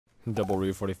Double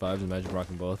Rear 45s, imagine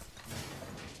rocking both.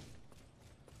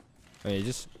 I mean,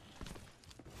 just...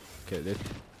 Okay, dude.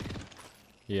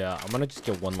 Yeah, I'm gonna just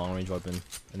get one long range weapon,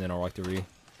 and then I'll rock the Re.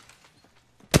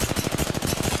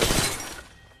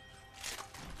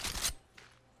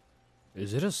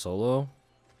 Is it a solo?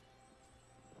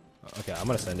 Okay, I'm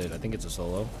gonna send it. I think it's a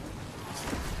solo.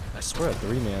 I swear a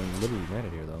 3-man literally ran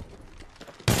it here, though.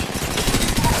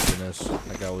 Oh, goodness,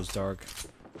 that guy was dark.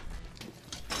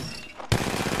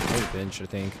 Maybe bench, I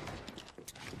think.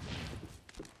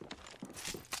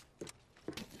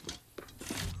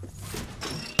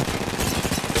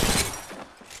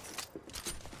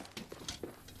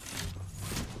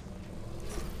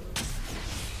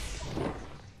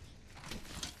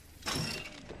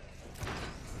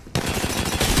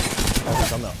 Oh,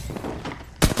 come up.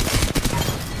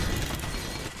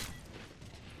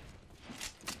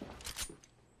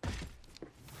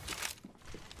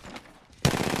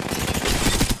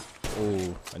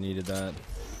 Oh, I needed that.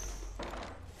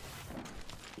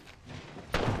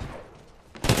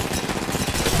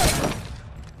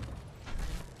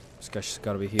 This guy's just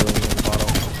gotta be healing in the bottom.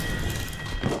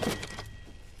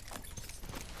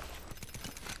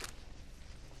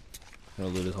 I'm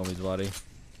gonna loot his homie's body.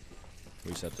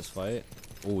 Reset this fight.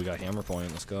 Oh, we got Hammerpoint.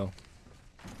 Let's go.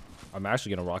 I'm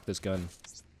actually gonna rock this gun.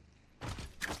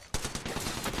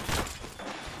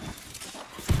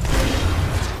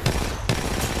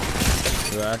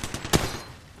 Back.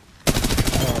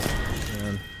 Oh,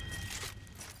 man.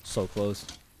 So close.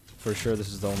 For sure, this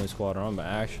is the only squad I'm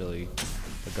actually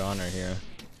a goner here.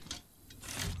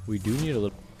 We do need a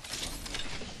little.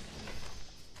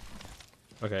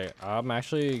 Okay, I'm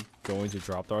actually going to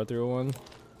drop the R301.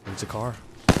 It's a car.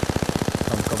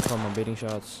 Come, I'm baiting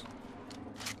shots.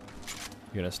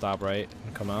 You're gonna stop right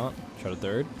and come out. Try the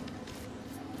third.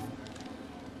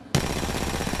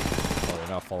 Oh, they're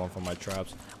not falling from my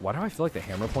traps. Why do I feel like the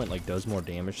Hammerpoint like does more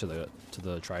damage to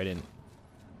the trident?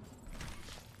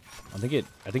 I think it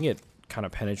kind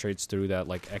of penetrates through that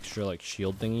like extra like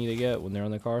shield thingy they get when they're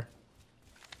on the car.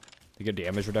 They get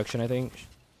damage reduction, I think.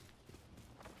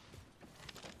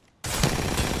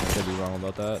 I could be wrong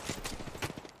about that.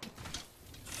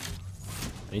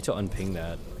 I need to unping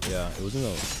that. Yeah, it wasn't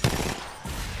a...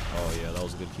 Oh yeah, that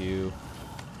was a good cue.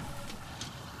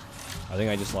 I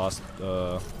think I just lost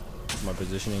my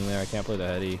positioning there. I can't play the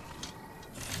heady.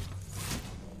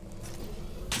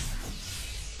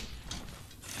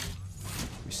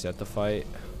 Reset the fight.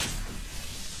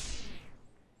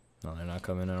 No, they're not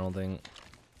coming, I don't think.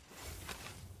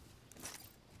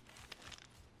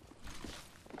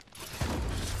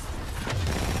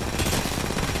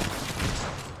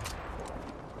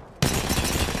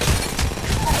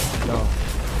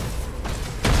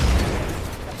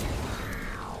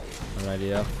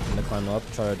 Idea. I'm gonna climb up,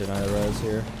 try to deny the res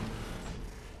here.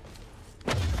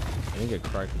 I didn't get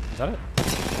cracked. Is that it?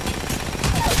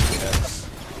 Yes.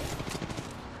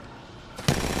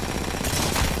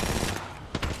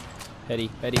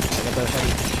 Heady. I got that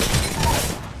heady.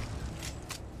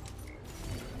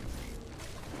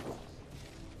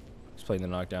 Just playing the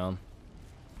knockdown.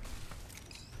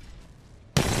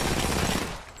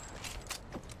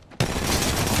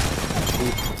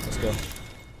 Ooh, let's go.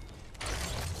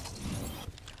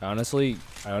 I honestly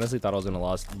thought I was gonna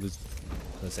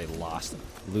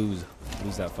lose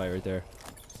that fight right there.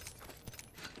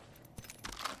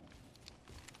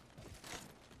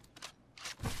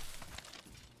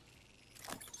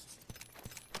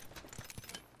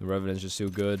 The Revenant's just too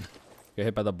good. Get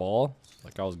hit by the ball,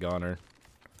 like I was goner.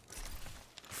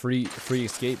 Free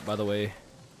escape, by the way.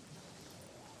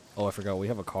 Oh, I forgot we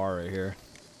have a car right here.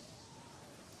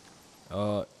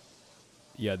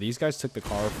 Yeah, these guys took the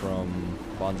car from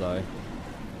Bonsai.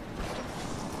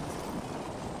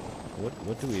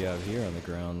 What do we have here on the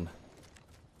ground?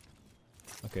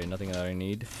 Okay, nothing that I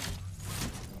need.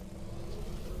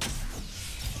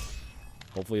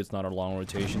 Hopefully it's not a long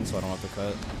rotation, so I don't have to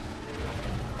cut.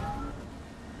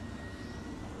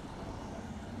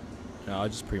 No, I'll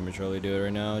just prematurely do it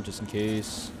right now, just in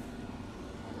case.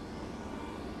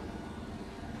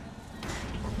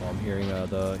 Oh, I'm hearing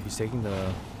he's taking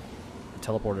the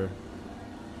teleporter.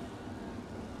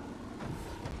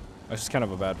 That's just kind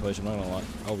of a bad push, I'm not gonna lie.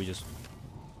 Oh, we just...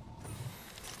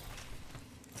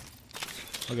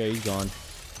 Okay, he's gone.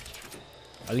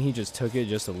 I think he just took it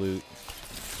just to loot.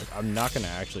 Like, I'm not gonna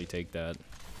actually take that.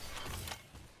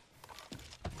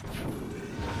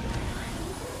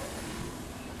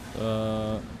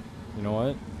 You know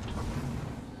what?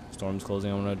 Storm's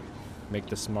closing, I'm gonna make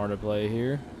the smarter play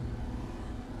here.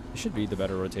 It should be the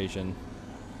better rotation.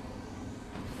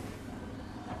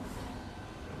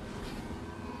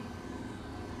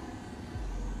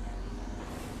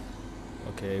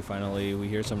 Okay, finally we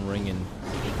hear some ringing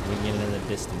in the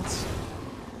distance.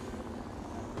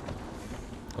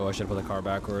 Oh, I should put the car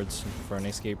backwards for an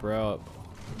escape route.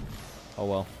 Oh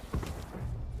well.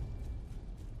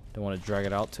 Don't want to drag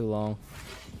it out too long.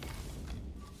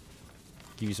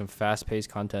 Give you some fast-paced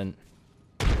content.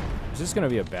 This is gonna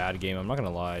be a bad game. I'm not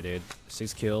gonna lie, dude.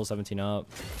 6 kills, 17 up.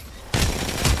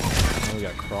 Oh, we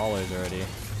got crawlers already.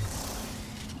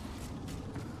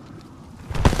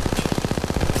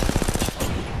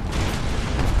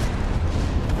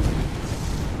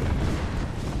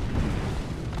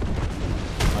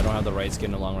 I don't have the right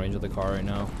skin in long range of the car right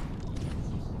now.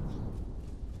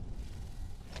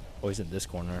 Oh, he's in this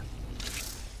corner.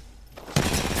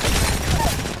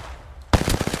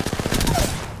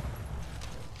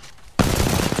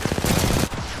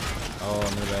 Oh,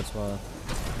 I'm in a bad spot.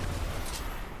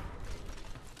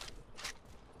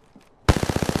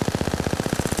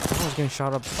 I was getting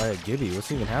shot up by a Gibby.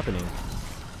 What's even happening?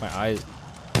 My eyes.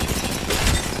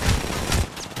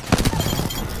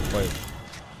 Wait.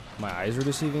 My eyes are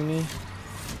deceiving me?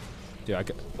 Dude, I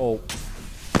could. Oh.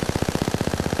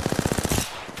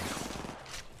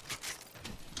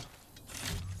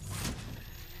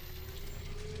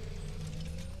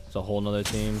 It's a whole nother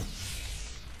team.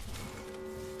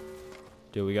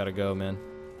 Dude, we gotta go, man.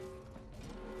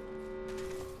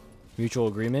 Mutual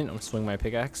agreement. I'm gonna swing my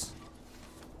pickaxe.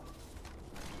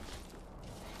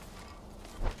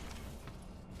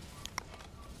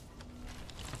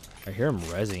 I hear him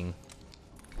rezzing.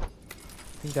 I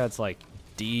think that's like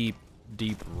deep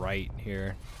right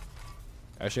here.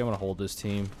 Actually, I'm gonna hold this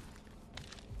team.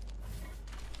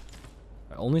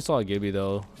 I only saw a Gibby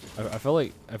though. I felt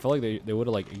like they would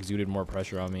have like exuded more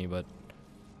pressure on me, but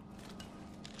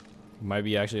it might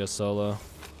be actually a solo.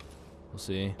 We'll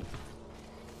see.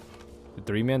 The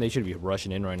 3-man, they should be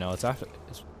rushing in right now. It's after.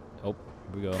 Oh,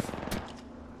 here we go.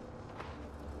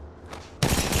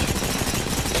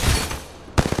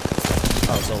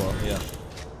 Oh, solo. Yeah.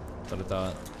 That's what I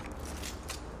thought.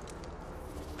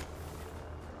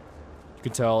 You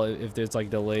could tell if there's like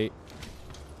delay.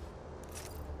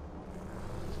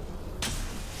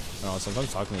 No,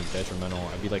 sometimes talking is detrimental.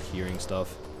 I'd be like hearing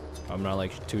stuff. I'm not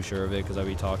like too sure of it because I'd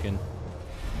be talking.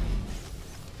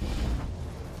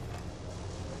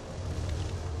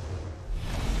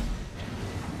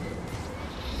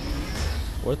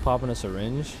 Worth popping a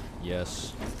syringe?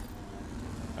 Yes.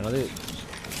 I know it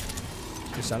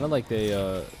sounded like they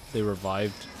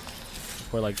revived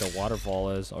where like the waterfall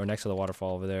is, or next to the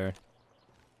waterfall over there.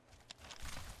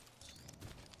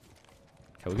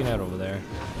 Okay, we can head over there.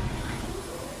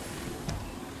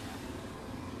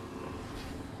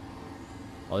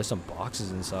 Oh, there's some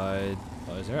boxes inside.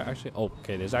 Oh, is there actually? Oh,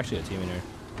 okay, there's actually a team in here.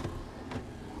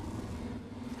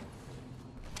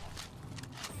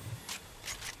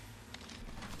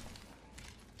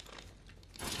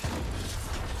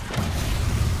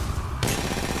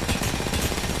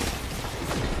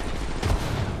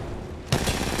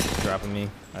 Dropping me.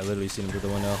 I literally seen him through the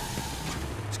window.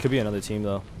 This could be another team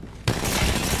though.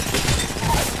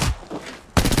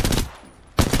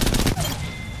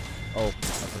 Oh, I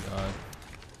forgot.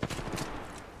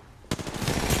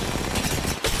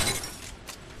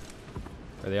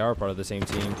 Or they are part of the same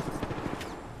team.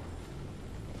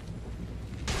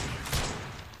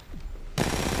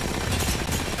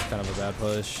 Kind of a bad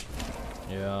push.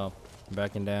 Yeah,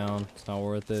 backing down. It's not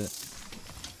worth it.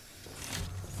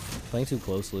 Playing too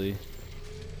closely.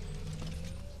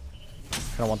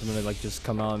 Kind of want them to like just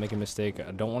come out and make a mistake.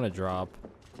 I don't want to drop.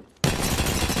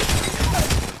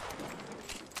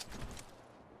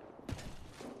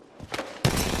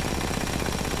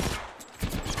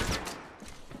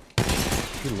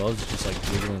 He loves just like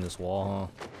wiggling this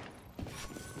wall,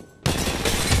 huh?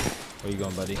 Where you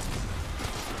going, buddy?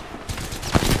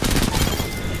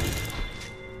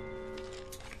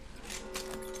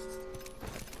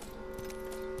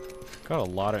 Got a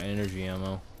lot of energy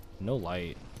ammo. No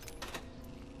light.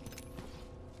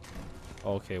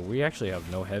 Okay, we actually have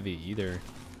no heavy either.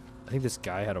 I think this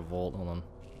guy had a volt. Hold on.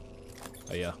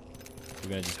 Oh yeah. We're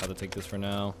gonna just have to take this for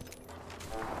now.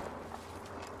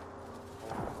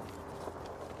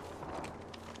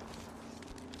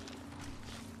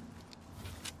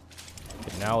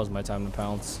 Okay, now is my time to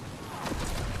pounce.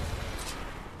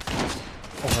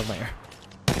 Oh, I have my air.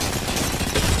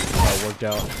 That worked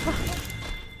out.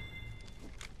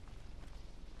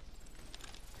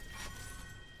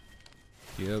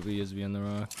 Yep, he is behind the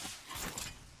rock.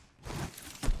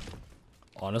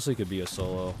 Honestly, could be a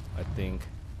solo, I think.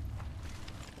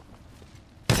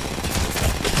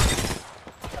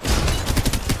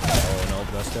 Oh no,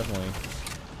 that's definitely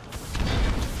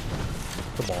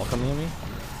the ball coming at me.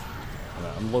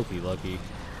 I'm low-key lucky.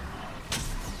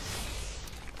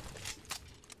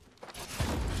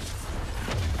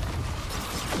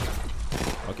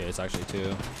 Okay, it's actually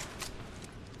 2.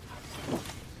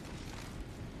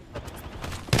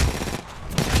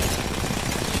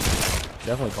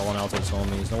 Definitely calling out to his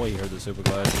homies. No way he heard the super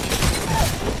glide.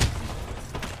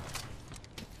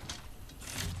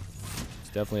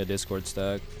 It's definitely a Discord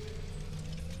stack.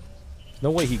 No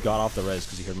way he got off the res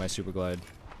because he heard my super glide.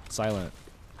 Silent.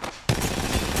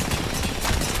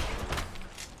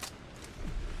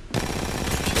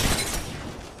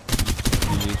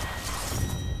 GG.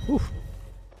 Whew.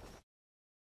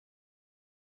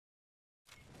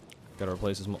 Gotta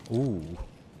replace his ooh.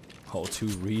 Oh, 2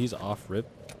 rees off rip.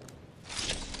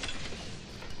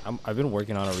 I've been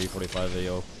working on a Re 45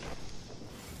 video.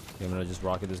 Okay, I'm gonna just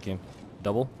rocket this game.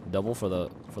 Double for the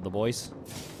boys.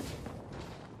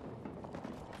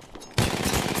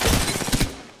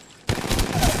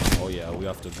 Oh yeah, we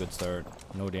off to a good start.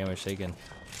 No damage taken.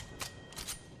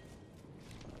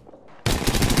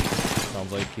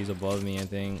 Sounds like he's above me, I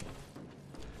think.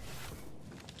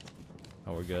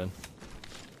 Oh, we're good.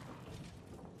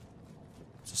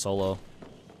 It's a solo.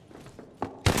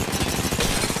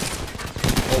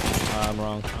 I'm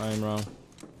wrong. I'm wrong.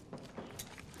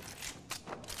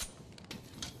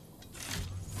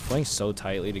 Playing so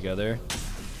tightly together.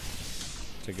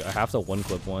 I have to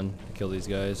one-clip one to kill these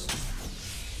guys.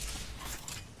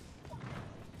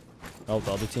 Oh,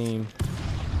 the other team.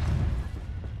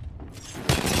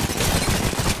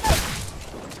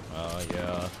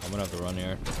 Yeah. I'm gonna have to run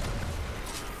here.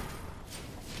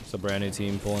 It's a brand new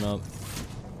team pulling up.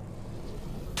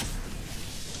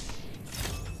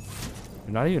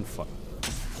 They're not even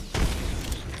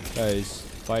guys,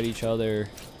 fight each other.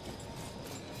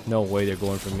 No way they're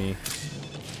going for me.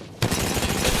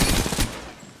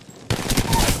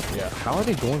 Yeah, how are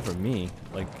they going for me?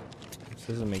 Like, this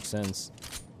doesn't make sense.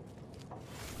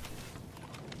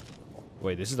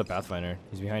 Wait, this is the Pathfinder.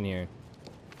 He's behind here.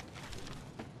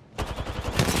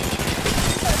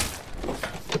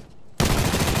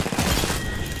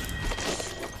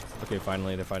 Okay,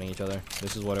 finally they're fighting each other.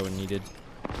 This is what I would needed.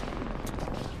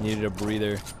 Needed a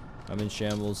breather. I'm in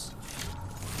shambles.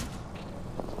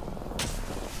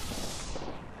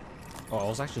 Oh, I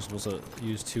was actually supposed to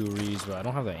use 2 rees, but I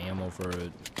don't have the ammo for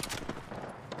it.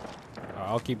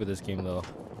 I'll keep it this game though.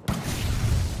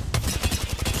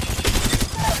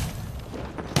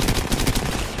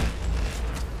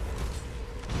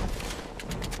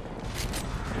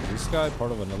 Is this guy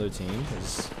part of another team?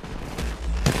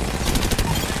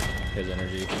 His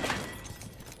energy.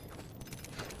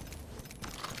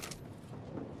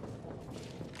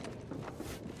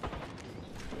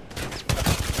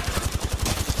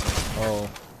 Oh.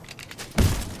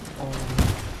 Oh.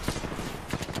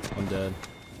 I'm dead.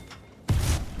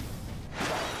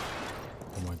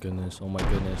 Oh my goodness. Oh my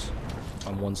goodness.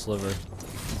 I'm 1 sliver.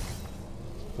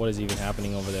 What is even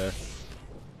happening over there?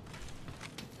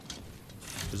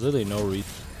 There's literally no reach.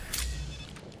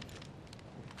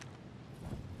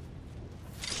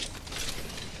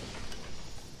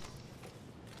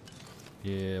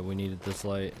 Yeah, we needed this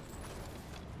light.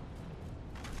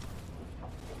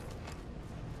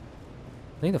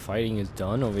 I think the fighting is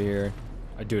done over here.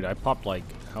 Dude, I popped like,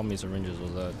 how many syringes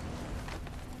was that?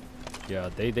 Yeah,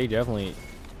 they definitely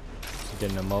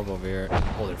getting them up over here.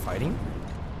 Oh, they're fighting?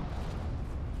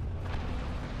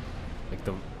 Like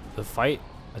the fight,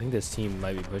 I think this team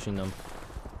might be pushing them.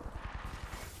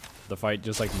 The fight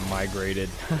just like migrated.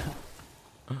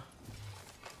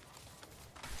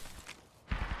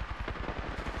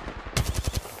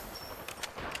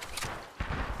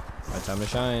 My time to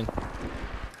shine.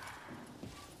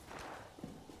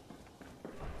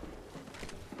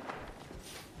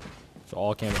 So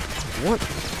all camera. What?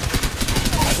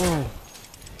 Oh.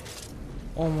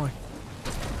 Oh my.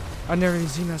 I've never even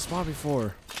seen that spot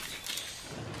before.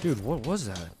 Dude, what was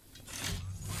that?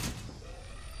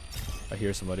 I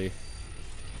hear somebody.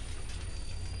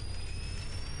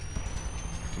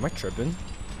 Am I tripping?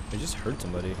 I just heard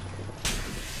somebody.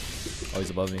 Oh, he's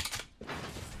above me.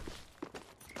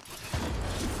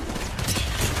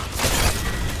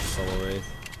 Solo Wraith.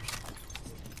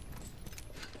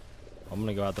 I'm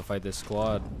gonna go out to fight this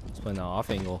squad. Let's play the off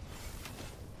angle.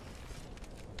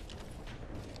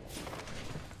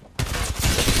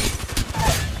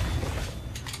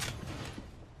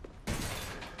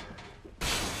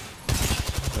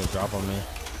 Gonna drop on me.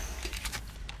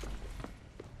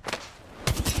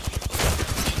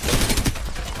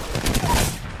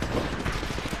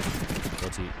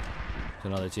 Let's eat. It's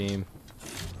another team.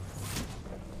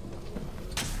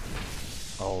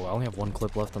 Oh, I only have 1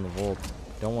 clip left on the Volt.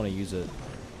 Don't want to use it.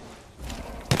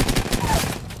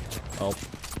 Oh.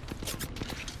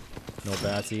 No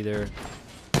bats either.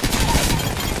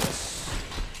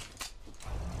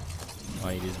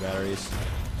 I need these batteries.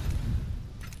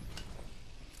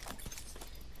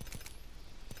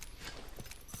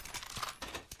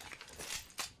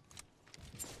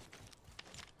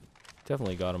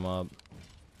 Definitely got him up.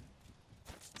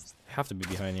 Have to be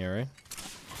behind here, right?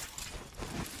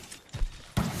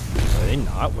 Are they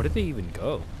not? Where did they even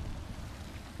go?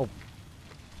 Oh.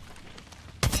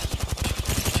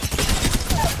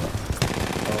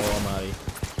 Oh, I'm outie.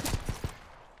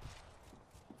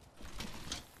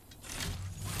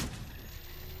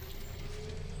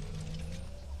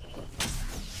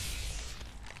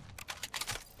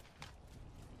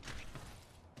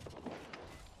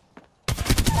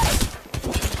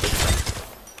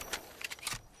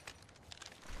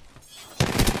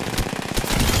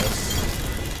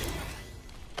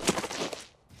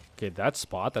 Okay, that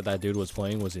spot that dude was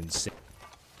playing was insane.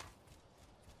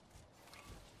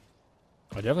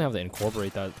 I definitely have to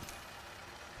incorporate that.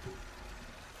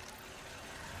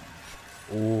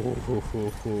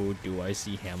 Ooh, do I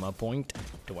see Hammerpoint?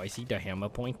 Do I see the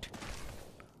Hammerpoint?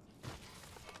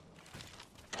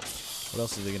 What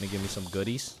else is it gonna give me? Some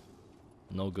goodies?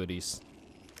 No goodies.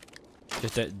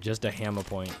 Just a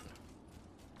Hammerpoint.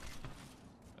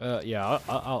 Yeah,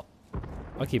 I'll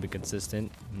keep it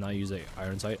consistent. Not use a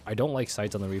iron sight. I don't like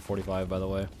sights on the Re-45, by the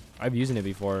way. I've used it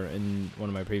before in one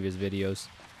of my previous videos.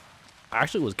 I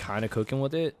actually was kind of cooking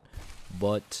with it,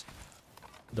 but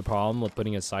the problem with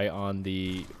putting a sight on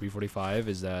the Re-45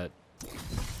 is that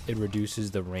it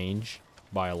reduces the range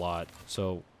by a lot.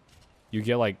 So you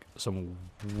get like some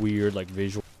weird like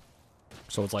visual.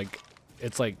 So it's like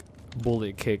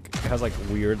bullet kick. It has like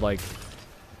weird like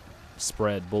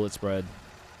bullet spread.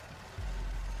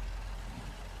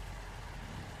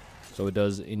 So it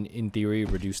does, in theory,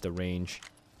 reduce the range.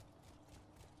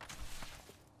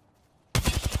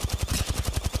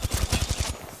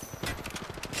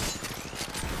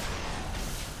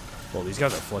 Well, these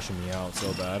guys are flushing me out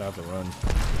so bad, I have to run.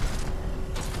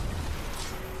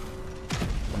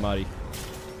 I'm outie.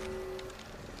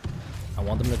 I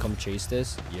want them to come chase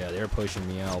this. Yeah, they're pushing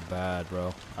me out bad,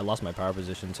 bro. I lost my power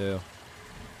position, too.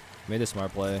 Made a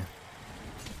smart play.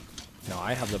 No,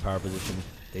 I have the power position.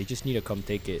 They just need to come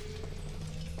take it.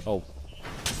 Oh.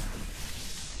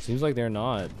 Seems like they're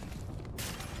not.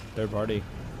 Third party.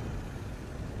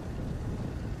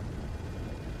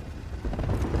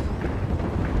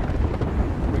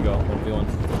 Here we go. 1v1.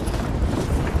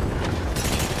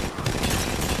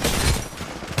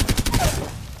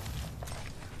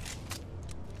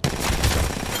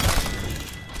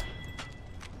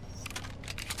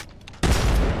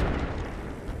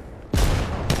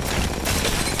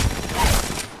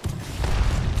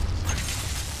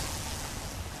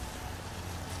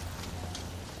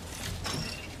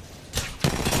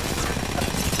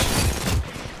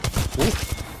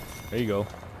 There you go.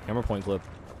 Hammerpoint clip.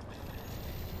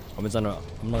 I'm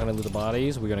not gonna do the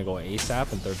bodies. We're gonna go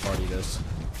ASAP and third party this.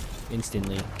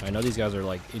 Instantly. I know these guys are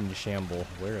like in shamble.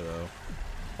 Where though?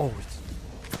 Oh,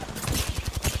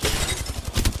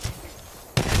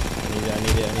 I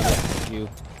need it. Thank you.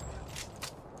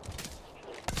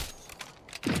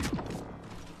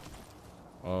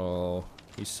 Oh,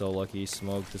 he's so lucky he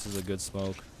smoked. This is a good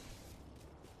smoke.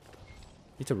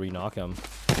 Need to re-knock him.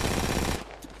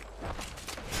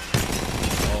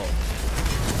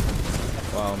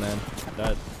 Wow, man,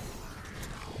 that's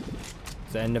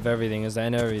the end of everything. Is the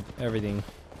end of everything.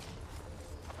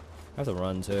 I have to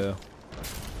run too.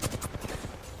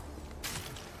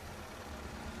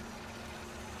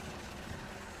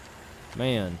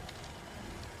 Man,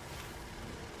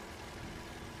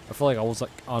 I feel like I was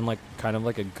like on like kind of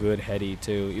like a good heady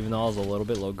too. Even though I was a little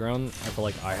bit low ground, I feel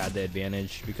like I had the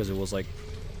advantage because it was like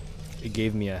it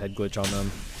gave me a head glitch on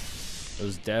them. It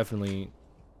was definitely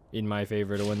in my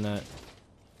favor to win that.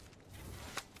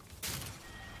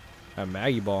 That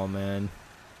Maggie ball, man.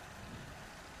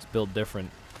 It's built different.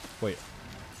 Wait.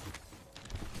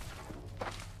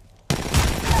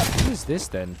 Who is this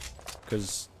then?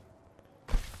 Because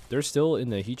they're still in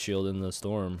the heat shield in the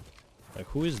storm. Like,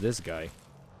 who is this guy?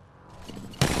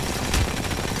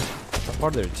 Is that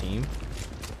part of their team?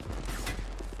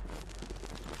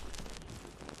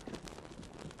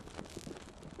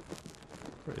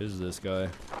 Where is this guy?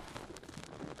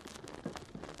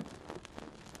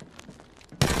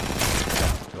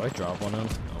 Do I drop on him?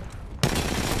 No.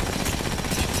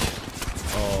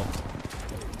 Oh.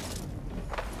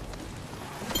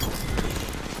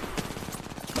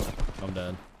 I'm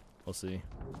dead. We'll see.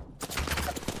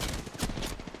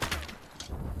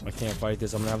 I can't fight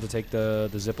this. I'm gonna have to take the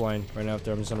zip line right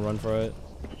after. I'm just gonna run for it.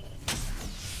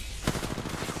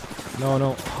 No,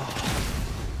 no.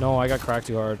 No, I got cracked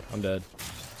too hard. I'm dead.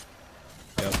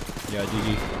 Yep. Yeah,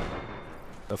 GG.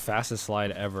 The fastest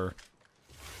slide ever.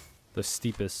 The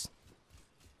steepest.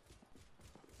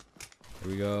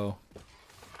 Here we go.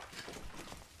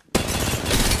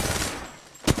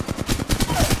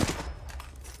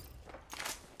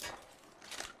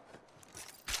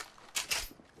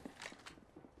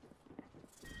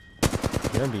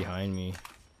 They're behind me.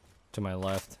 To my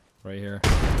left. Right here.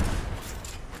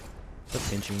 They're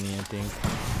pinching me, I think.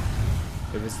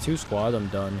 If it's 2 squads, I'm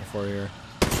done for here.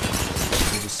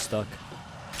 I'm just stuck.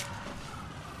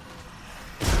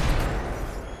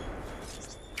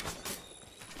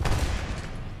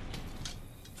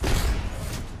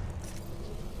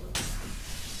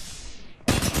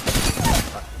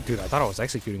 Dude, I thought I was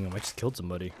executing him. I just killed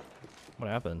somebody. What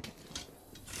happened?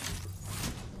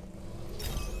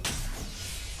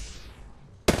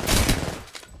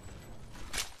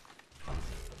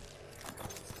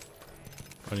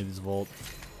 I need this Volt.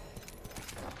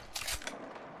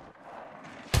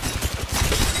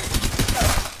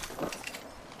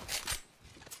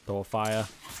 Throw a fire.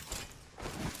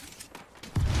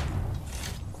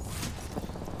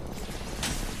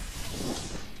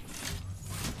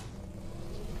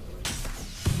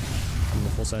 I'm gonna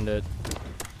full send it.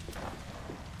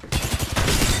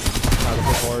 Out of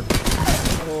the board.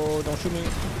 Oh, don't shoot me.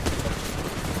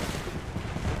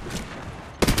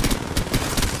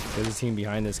 There's a team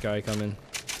behind this guy coming.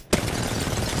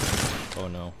 Oh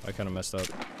no, I kind of messed up.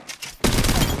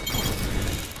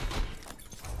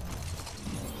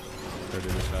 Better do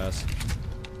this fast.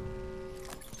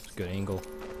 It's a good angle.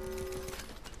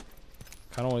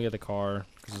 Kind of want to get the car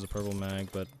because it's a purple mag,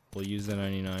 but we'll use the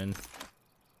 99.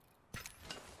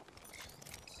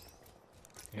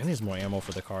 And there's more ammo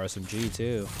for the car SMG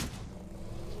too.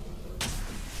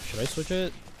 Should I switch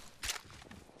it?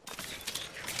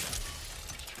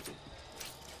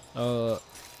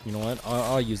 You know what?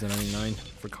 I'll use the 99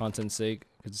 for content's sake,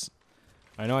 because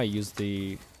I know I use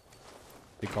the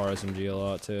car SMG a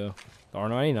lot too. The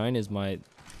R99 is my...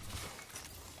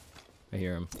 I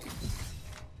hear him.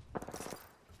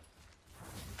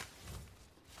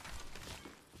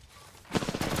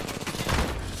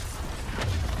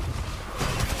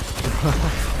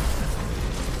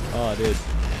 Oh, dude,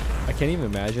 I can't even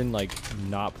imagine like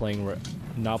not playing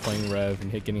Rev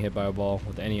and getting hit by a ball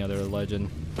with any other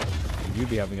legend. You'd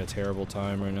be having a terrible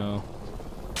time right now.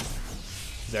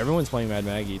 'Cause everyone's playing Mad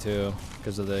Maggie too,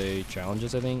 because of the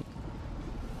challenges, I think.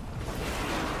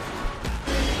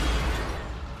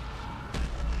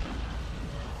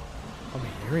 I'm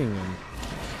hearing him.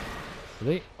 Are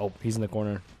they? Oh, he's in the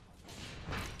corner.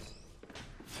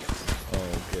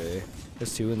 Okay,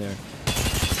 there's 2 in there.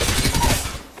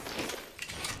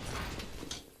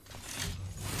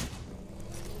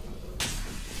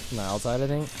 On the outside, I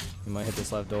think. We might hit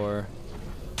this left door.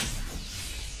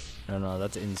 I don't know,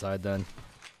 that's inside then.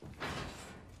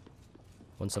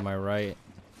 One's to my right.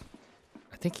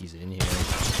 I think he's in here.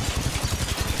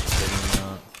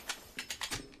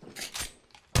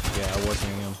 Yeah, I was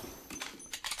seeing him.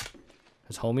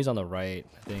 His homie's on the right,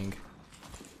 I think.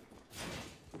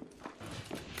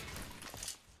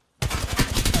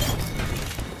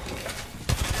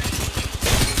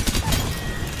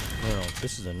 No,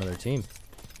 this is another team.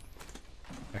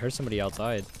 I heard somebody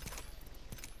outside.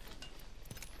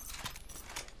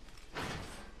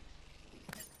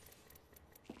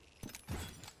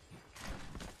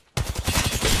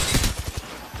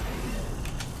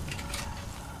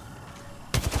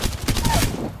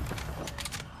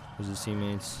 Who's his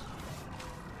teammates?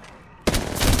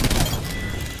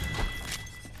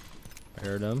 I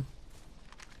heard him.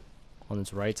 On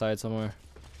this right side somewhere.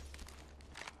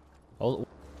 Oh.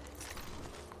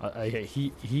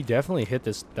 He definitely hit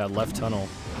that left tunnel.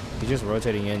 He's just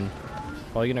rotating in.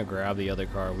 Probably gonna grab the other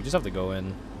car. We just have to go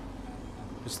in.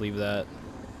 Just leave that.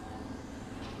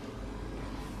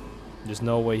 There's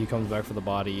no way he comes back for the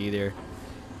body either.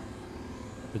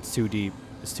 It's too deep.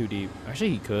 It's too deep.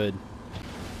 Actually, he could.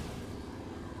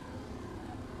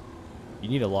 You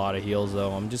need a lot of heals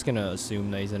though. I'm just gonna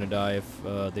assume that he's gonna die. If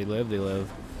they live, they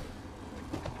live.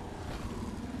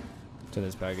 It's in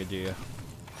this package, yeah.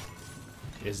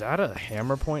 Is that a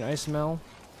Hammerpoint I smell?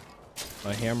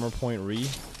 A Hammerpoint re?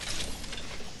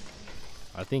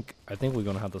 I think we're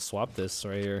gonna have to swap this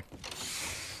right here.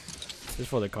 Just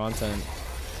for the content.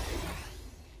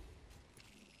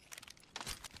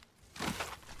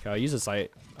 Okay, I'll use a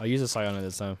sight. I'll use a sight on it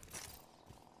this time.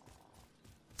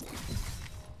 I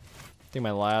think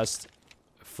my last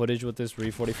footage with this Re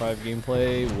 45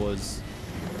 gameplay was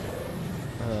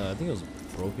I think it was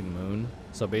Broken Moon.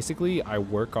 So basically, I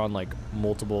work on like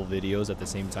multiple videos at the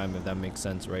same time, if that makes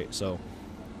sense, right? So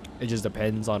it just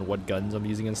depends on what guns I'm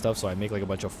using and stuff. So I make like a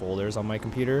bunch of folders on my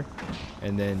computer,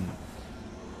 and then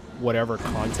whatever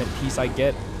content piece I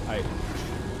get,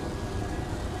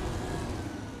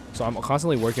 so I'm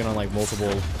constantly working on like multiple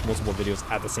videos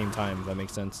at the same time, if that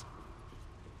makes sense.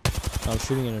 I'm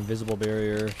shooting an invisible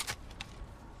barrier.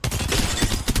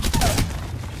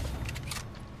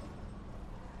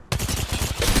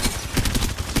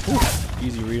 Ooh,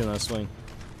 easy read on that swing.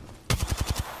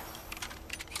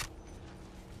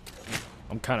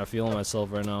 I'm kind of feeling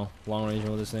myself right now, long range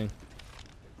with this thing.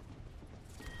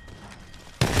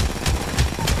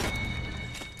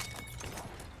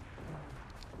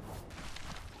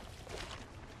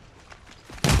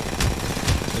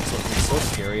 It's so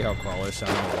scary how crawlers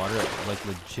sound in the water. It, like,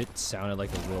 legit sounded like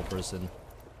a real person.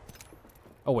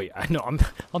 Oh wait, I know,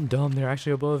 I'm dumb. They're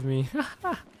actually above me.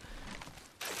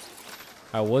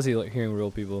 How was he like hearing real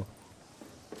people?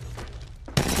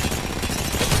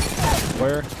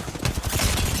 Where?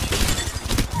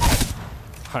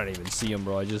 I don't even see him,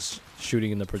 bro. I just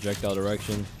shooting in the projectile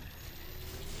direction.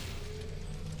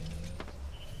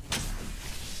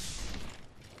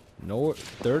 Nowhere.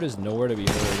 Third is nowhere to be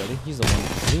heard. I think he's the one. I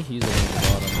think he's the one at the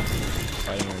bottom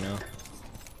fighting right now.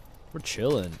 We're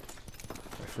chilling.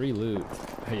 Free loot.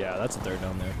 Yeah, that's a third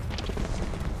down there.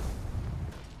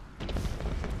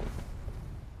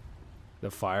 The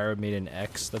fire made an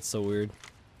X. That's so weird.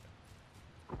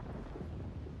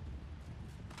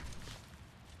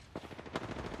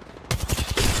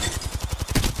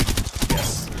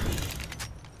 Yes.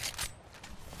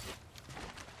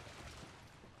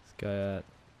 This guy at.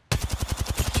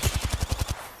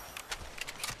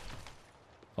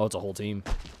 Oh, it's a whole team.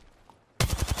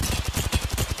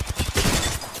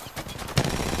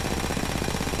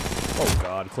 Oh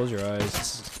God! Close your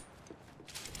eyes.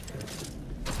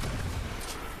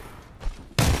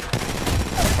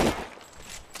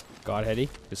 God, Hetty,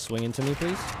 just swing into me,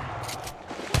 please.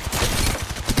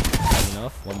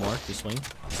 Enough. One more. Just swing.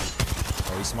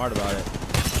 Oh, he's smart about it.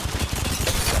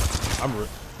 I'm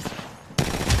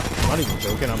not even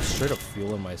joking. I'm straight up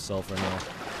feeling myself right now.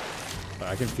 But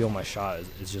I can feel my shot.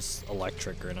 It's just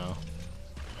electric right now.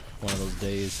 One of those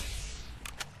days.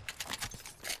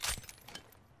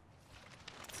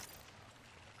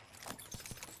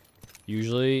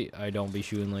 Usually, I don't be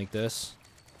shooting like this.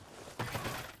 I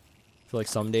feel like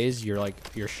some days your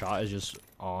shot is just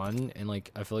on, and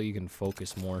like I feel like you can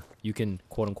focus more. You can,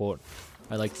 quote unquote,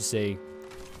 I like to say,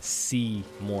 see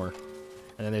more.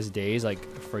 And then there's days, like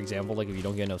for example, like if you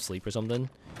don't get enough sleep or something,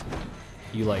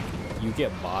 you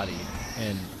get bodied,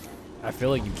 and I feel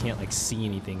like you can't like see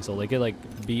anything. So they could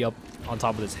like be up on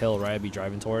top of this hill, right? I'd be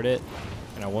driving toward it,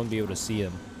 and I wouldn't be able to see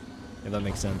him, if that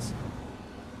makes sense.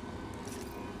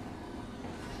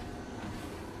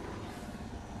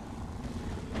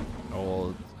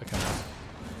 Oh, I kind of.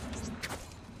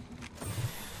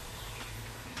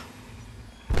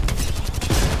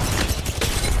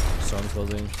 Storm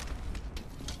closing.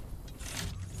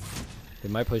 They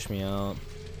might push me out.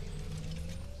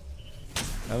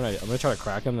 I'm gonna try to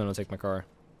crack him, then I'll take my car.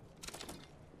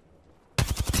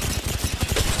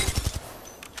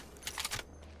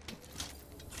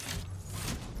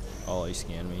 Oh, he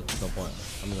scanned me. No point.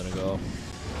 I'm gonna go.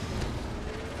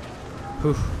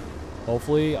 Whew.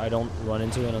 Hopefully, I don't run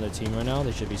into another team right now.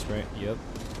 They should be spraying. Yep.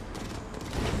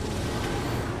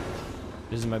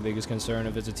 This is my biggest concern.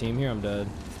 If it's a team here, I'm dead.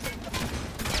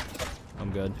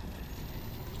 I'm good.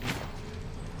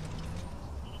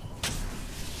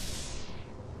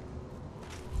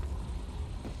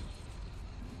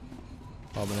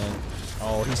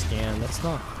 Oh, he scanned. That's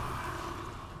not.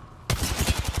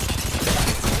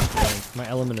 Dang, my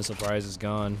element of surprise is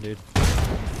gone, dude.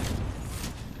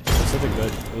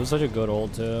 It was such a good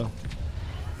ult too.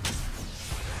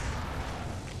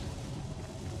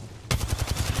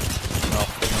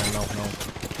 No.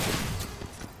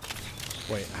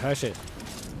 Wait, how shit.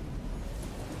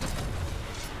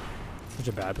 Such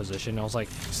a bad position. I was like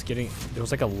just getting. There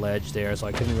was like a ledge there, so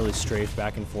I couldn't really strafe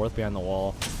back and forth behind the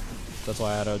wall. That's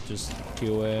why I had to just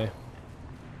queue away.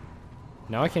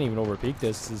 Now I can't even overpeak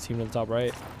this. This is team to the top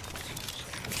right.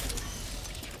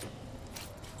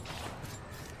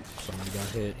 Somebody got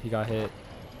hit. He got hit.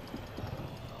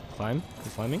 Climb?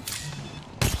 He's climbing?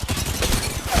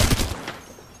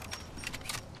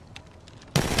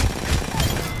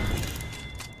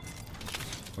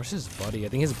 Where's his buddy? I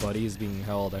think his buddy is being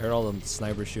held. I heard all the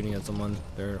snipers shooting at someone.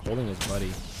 They're holding his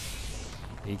buddy.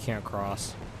 He can't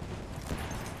cross.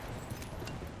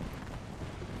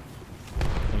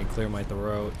 Clear my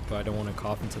throat, but I don't want to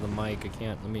cough into the mic. I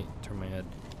can't. Let me turn my head.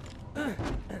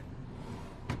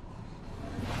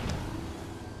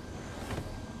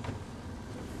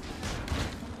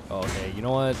 Okay, you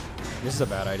know what? This is a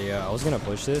bad idea. I was gonna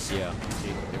push this. Yeah,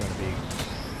 see, they're gonna be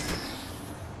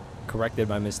corrected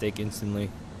my mistake instantly.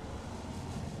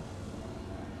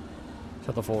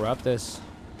 Shut the full wrap this.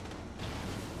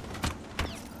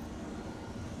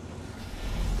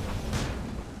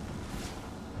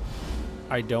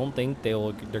 I don't think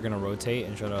they're gonna rotate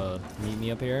and try to meet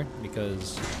me up here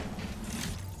because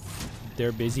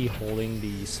they're busy holding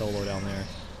the solo down there.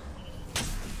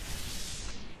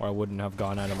 Or I wouldn't have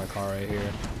gone out of my car right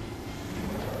here.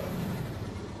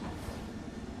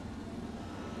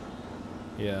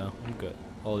 Yeah, I'm good.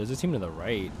 Oh, there's a team to the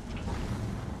right.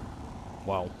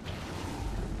 Wow.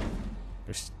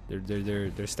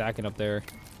 They're stacking up there.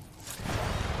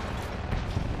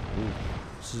 Ooh,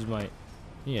 this is my.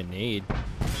 I need a nade.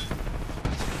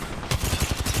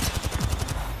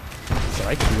 Should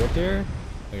I queue up there?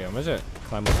 Okay, I'm gonna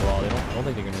climb up the wall. I don't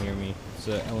think they're gonna hear me. It's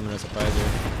an element of surprise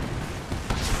here.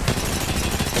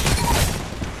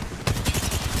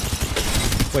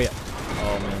 Wait.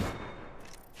 Oh man.